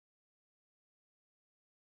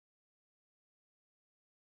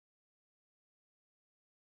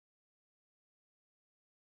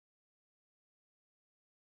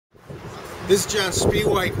This is John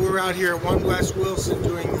Spiewijk. We're out here at 1 West Wilson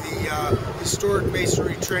doing the Historic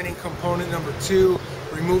Masonry Training Component number 2,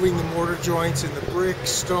 removing the mortar joints in the brick,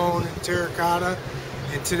 stone, and terracotta.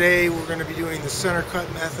 And today we're going to be doing the center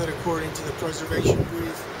cut method according to the preservation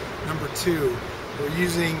brief number 2. We're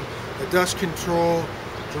using a dust control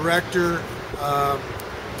director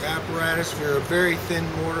apparatus for a very thin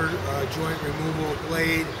mortar joint removal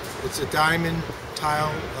blade. It's a diamond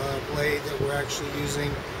tile blade that we're actually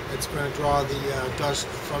using. It's going to draw the dust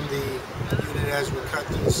from the unit as we cut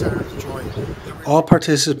through the center of the joint. All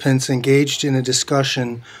participants engaged in a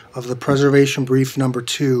discussion of the preservation brief number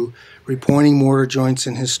 2, repointing mortar joints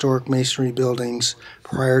in historic masonry buildings,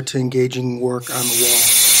 prior to engaging work on the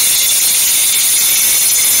wall.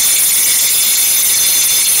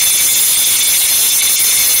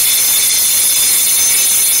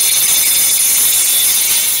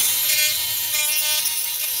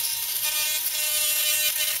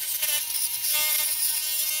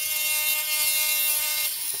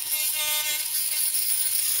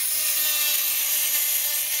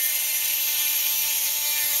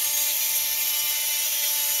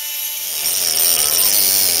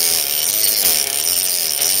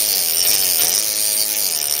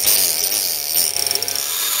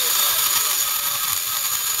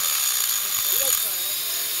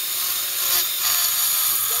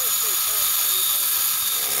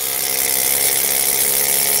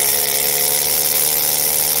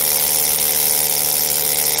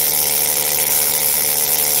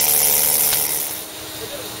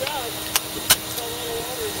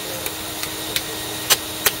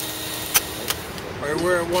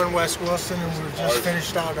 We're at 1 West Wilson, and we've just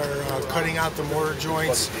finished out our cutting out the mortar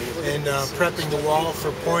joints and prepping the wall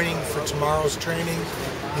for pointing for tomorrow's training.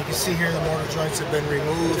 You can see here the mortar joints have been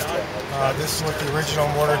removed. This is what the original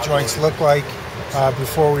mortar joints look like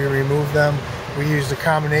before we remove them. We used a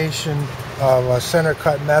combination of a center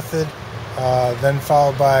cut method, then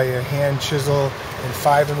followed by a hand chisel and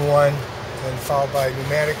 5-in-1, then followed by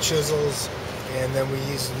pneumatic chisels, and then we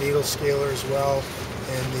used a needle scaler as well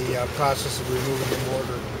in the process of removing the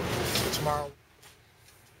mortar. Tomorrow.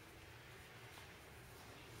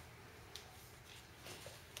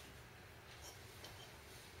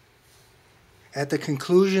 At the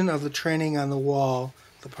conclusion of the training on the wall,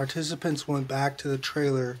 the participants went back to the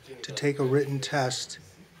trailer to take a written test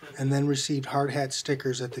and then received hard hat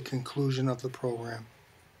stickers at the conclusion of the program.